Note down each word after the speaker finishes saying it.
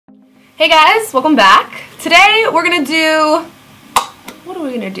Hey guys, welcome back. Today we're gonna do, what are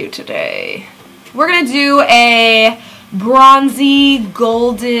we gonna do today? We're gonna do a bronzy,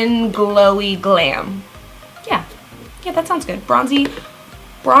 golden, glowy glam. Yeah, that sounds good. Bronzy,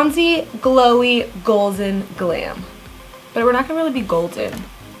 glowy, golden glam. But we're not gonna really be golden.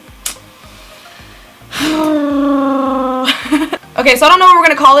 Okay, so I don't know what we're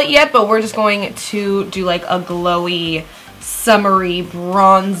gonna call it yet, but we're just going to do like a glowy, summery,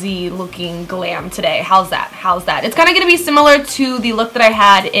 bronzy looking glam today. How's that? It's kind of going to be similar to the look that I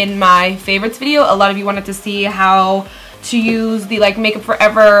had in my favorites video. A lot of you wanted to see how to use the like Makeup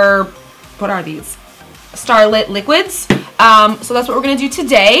Forever, what are these? Starlit liquids. So that's what we're going to do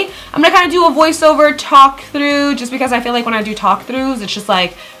today. I'm going to kind of do a voiceover talk through just because I feel like when I do talk throughs, it's just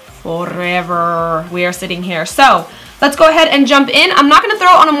like forever we are sitting here. So let's go ahead and jump in. I'm not going to throw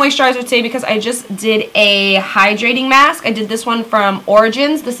on a moisturizer today because I just did a hydrating mask. I did this one from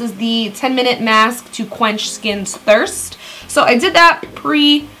Origins. This is the 10-minute mask to quench skin's thirst. So I did that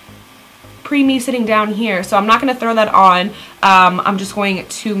pre me sitting down here. So I'm not going to throw that on. I'm just going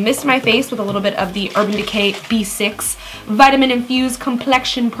to mist my face with a little bit of the Urban Decay B6 Vitamin Infused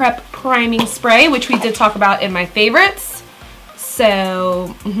Complexion Prep Priming Spray, which we did talk about in my favorites.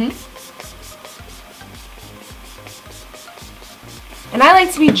 So, And I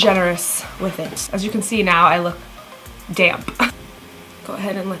like to be generous with it. As you can see now, I look damp. Go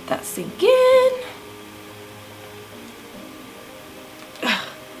ahead and let that sink in.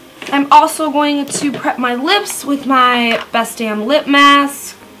 I'm also going to prep my lips with my Best Damn Lip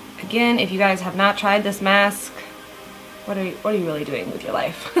Mask. Again, if you guys have not tried this mask, what are you really doing with your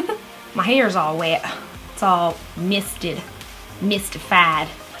life? My hair's all wet. It's all mystified.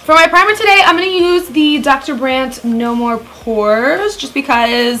 For my primer today, I'm going to use the Dr.Brandt No More Pores just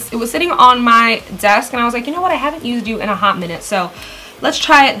because it was sitting on my desk and I was like, you know what, I haven't used you in a hot minute, so let's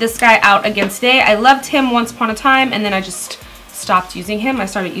try this guy out again today. I loved him once upon a time and then I just stopped using him. I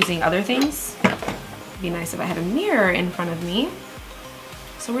started using other things. It'd be nice if I had a mirror in front of me.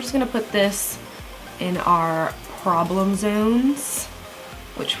 So we're just going to put this in our problem zones,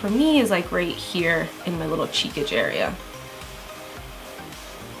 which for me is like right here in my little cheekage area.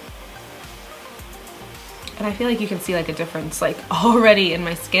 And I feel like you can see like a difference like already in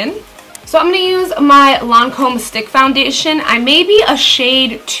my skin. So I'm going to use my Lancome stick foundation. I may be a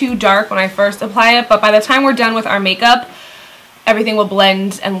shade too dark when I first apply it, but by the time we're done with our makeup, everything will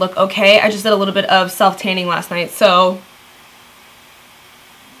blend and look okay. I just did a little bit of self-tanning last night, so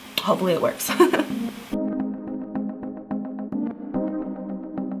hopefully it works.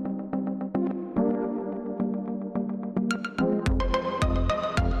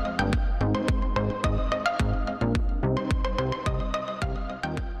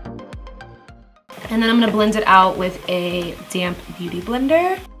 And then I'm going to blend it out with a damp beauty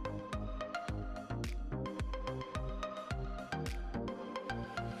blender.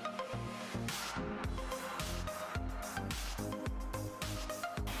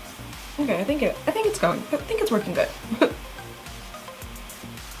 Okay, I think it's working good.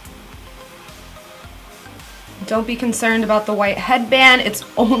 Don't be concerned about the white headband. It's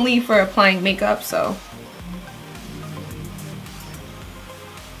only for applying makeup, so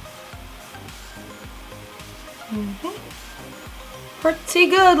pretty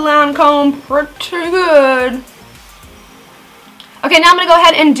good, Lancome, pretty good. Okay, now I'm going to go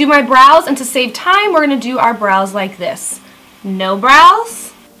ahead and do my brows, and to save time, we're going to do our brows like this. No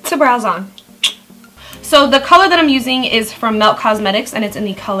brows to brows on. So the color that I'm using is from Melt Cosmetics, and it's in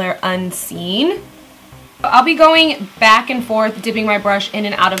the color Unseen. I'll be going back and forth, dipping my brush in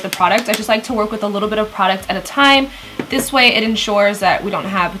and out of the product. I just like to work with a little bit of product at a time. This way it ensures that we don't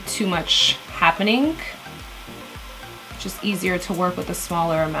have too much happening. Just easier to work with a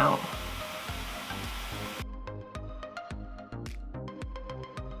smaller amount.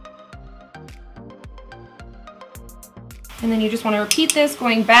 And then you just want to repeat this,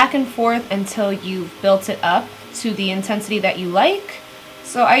 going back and forth until you've built it up to the intensity that you like.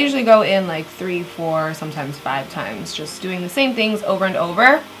 So I usually go in like 3, 4, sometimes 5 times, just doing the same things over and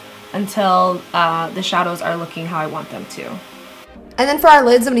over until the shadows are looking how I want them to. And then for our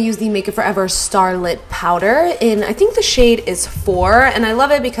lids, I'm going to use the Makeup Forever Starlit Powder in, I think the shade is 4, and I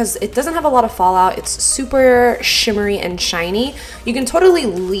love it because it doesn't have a lot of fallout. It's super shimmery and shiny. You can totally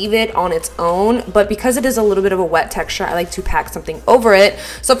leave it on its own, but because it is a little bit of a wet texture, I like to pack something over it.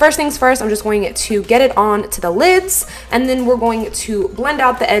 So first things first, I'm just going to get it on to the lids, and then we're going to blend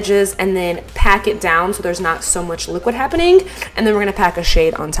out the edges and then pack it down so there's not so much liquid happening, and then we're going to pack a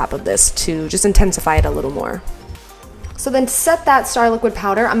shade on top of this to just intensify it a little more. So then to set that Star Liquid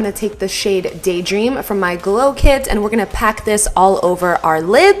powder, I'm going to take the shade Daydream from my Glow Kit, and we're going to pack this all over our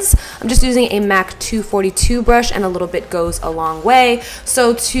lids. I'm just using a MAC 242 brush, and a little bit goes a long way.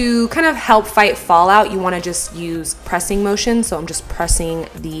 So to kind of help fight fallout, you want to just use pressing motion. So I'm just pressing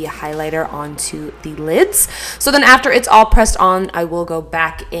the highlighter onto the lids. So then after it's all pressed on, I will go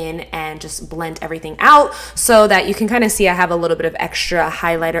back in and just blend everything out so that you can kind of see I have a little bit of extra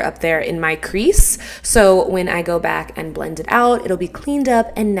highlighter up there in my crease. So when I go back and blend it out, it'll be cleaned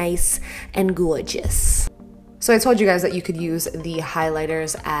up and nice and gorgeous. So I told you guys that you could use the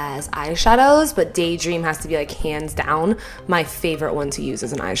highlighters as eyeshadows, but Daydream has to be like hands down my favorite one to use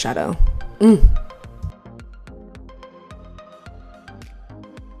as an eyeshadow.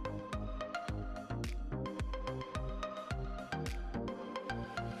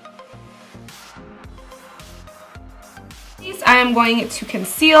 I am going to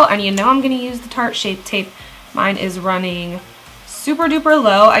conceal, and you know I'm going to use the Tarte ShapeTape. Mine is running super duper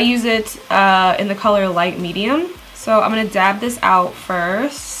low. I use it in the color light medium. So I'm going to dab this out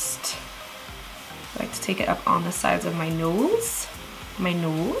first. I like to take it up on the sides of my nose.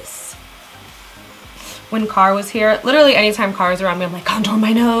 When Car was here, literally anytime Car is around me, I'm like, contour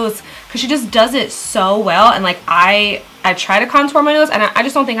my nose. Because she just does it so well. And like I try to contour my nose, and I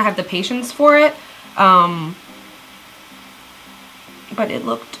just don't think I have the patience for it. But it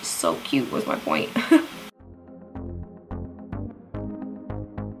looked so cute was my point.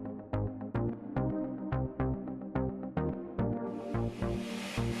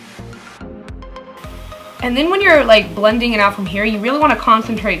 And then when you're like blending it out from here, you really want to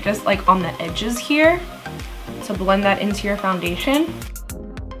concentrate just like on the edges here to blend that into your foundation.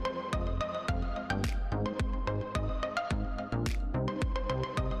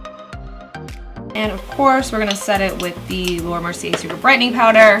 And of course, we're gonna set it with the Mercier Super Brightening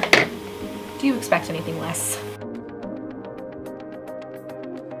Powder. Do you expect anything less?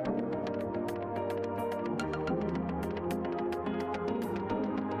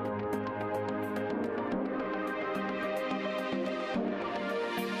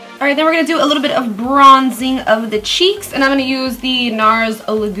 Alright, then we're going to do a little bit of bronzing of the cheeks, and I'm going to use the NARS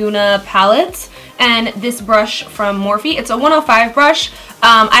Laguna palette and this brush from Morphe. It's a 105 brush.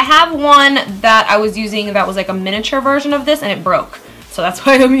 I have one that I was using that was like a miniature version of this, and it broke. So that's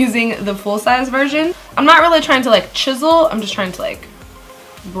why I'm using the full-size version. I'm not really trying to like chisel, I'm just trying to like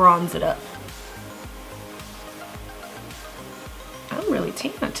bronze it up. I'm really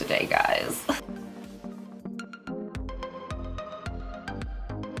tan today, guys.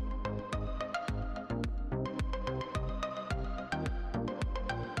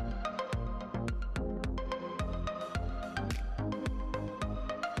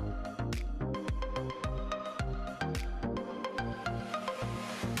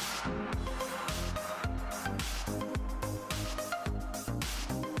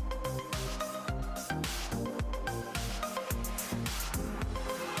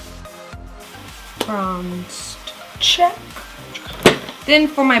 Bronzed, check. Then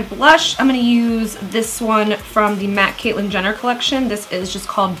for my blush, I'm going to use this one from the MAC Caitlyn Jenner collection. This is just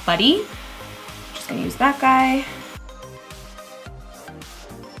called Buddy. I'm just going to use that guy.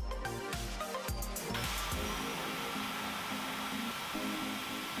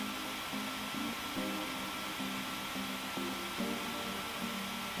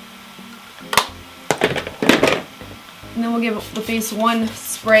 And then we'll give the face one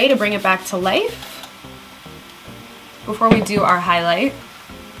spray to bring it back to life before we do our highlight.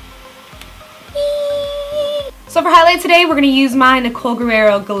 So for highlight today, we're going to use my Nicole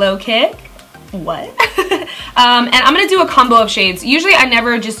Guerriero Glow Kit. What? And I'm going to do a combo of shades. Usually I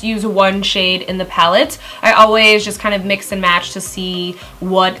never just use one shade in the palette. I always just kind of mix and match to see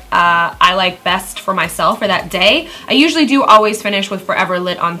what I like best for myself for that day. I usually do always finish with Forever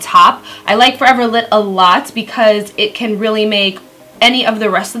Lit on top. I like Forever Lit a lot because it can really make any of the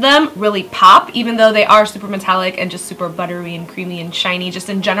rest of them really pop, even though they are super metallic and just super buttery and creamy and shiny just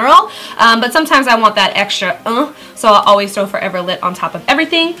in general. But sometimes I want that extra so I'll always throw Forever Lit on top of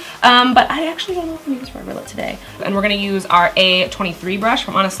everything. But I actually don't know if I'm going to use Forever Lit today. And we're going to use our A23 brush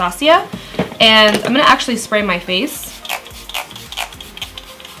from Anastasia. And I'm going to actually spray my face,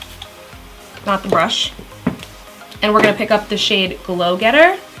 not the brush. And we're going to pick up the shade Glow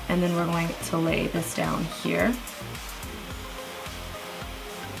Getter, and then we're going to lay this down here.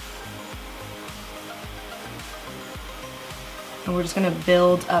 And we're just going to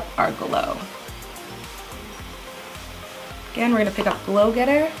build up our glow. Again, we're going to pick up Glow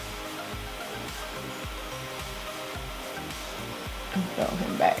Getter. And throw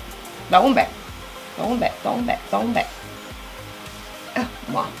him back. Throw him back. Throw him back. Throw him back. Throw him back. Oh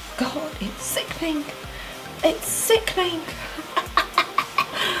my God, it's sickening. It's sickening.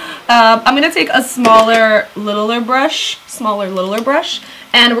 I'm gonna take a smaller, littler brush,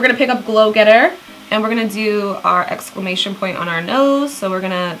 and we're gonna pick up Glow Getter, and we're gonna do our exclamation point on our nose. So we're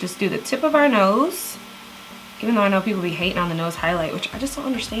gonna just do the tip of our nose, even though I know people be hating on the nose highlight, which I just don't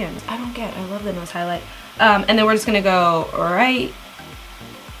understand. I don't get. I love the nose highlight. And then we're just gonna go right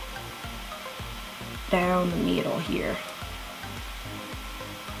down the middle here.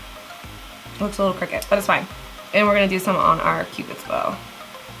 Looks a little crooked, but it's fine. And we're gonna do some on our Cupid's bow.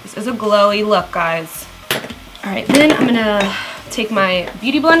 This is a glowy look, guys. All right, then I'm gonna take my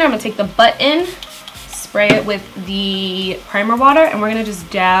beauty blender. I'm gonna take the button, spray it with the primer water, and we're gonna just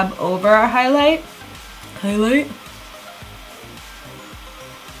dab over our highlight. I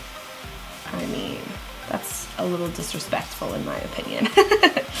mean, that's a little disrespectful in my opinion.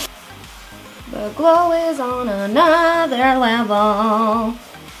 The glow is on another level.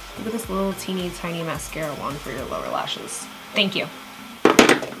 Look at this little teeny tiny mascara wand for your lower lashes. Thank you.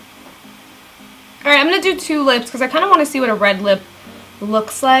 Alright, I'm going to do 2 lips because I kind of want to see what a red lip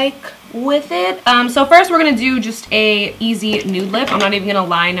looks like with it. So first we're going to do just a easy nude lip. I'm not even going to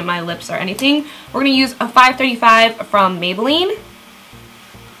line my lips or anything. We're going to use a 535 from Maybelline.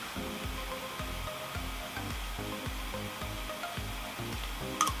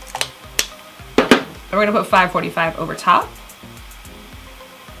 And we're going to put 545 over top.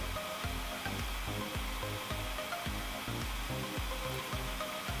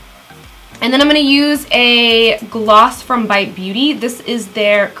 And then I'm going to use a gloss from Bite Beauty. This is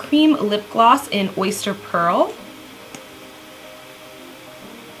their Cream Lip Gloss in Oyster Pearl.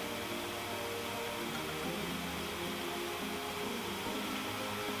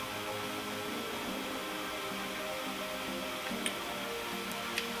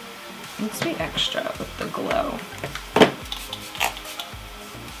 Makes me extra with the glow.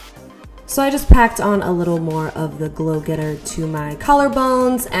 So I just packed on a little more of the Glow Getter to my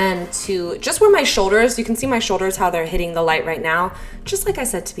collarbones and to just where my shoulders, you can see my shoulders, how they're hitting the light right now, just like I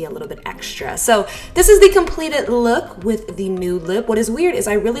said, to be a little bit extra. So this is the completed look with the nude lip. What is weird is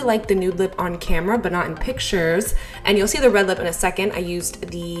I really like the nude lip on camera, but not in pictures. And you'll see the red lip in a second. I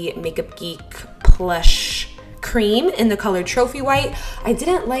used the MakeupGeek Plush Cream in the color Trophy White. I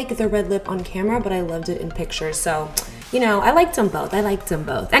didn't like the red lip on camera, but I loved it in pictures. So, you know, I liked them both.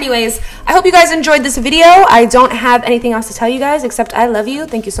 Anyways, I hope you guys enjoyed this video. I don't have anything else to tell you guys except I love you.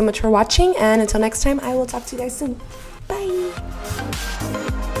 Thank you so much for watching, and until next time, I will talk to you guys soon. Bye.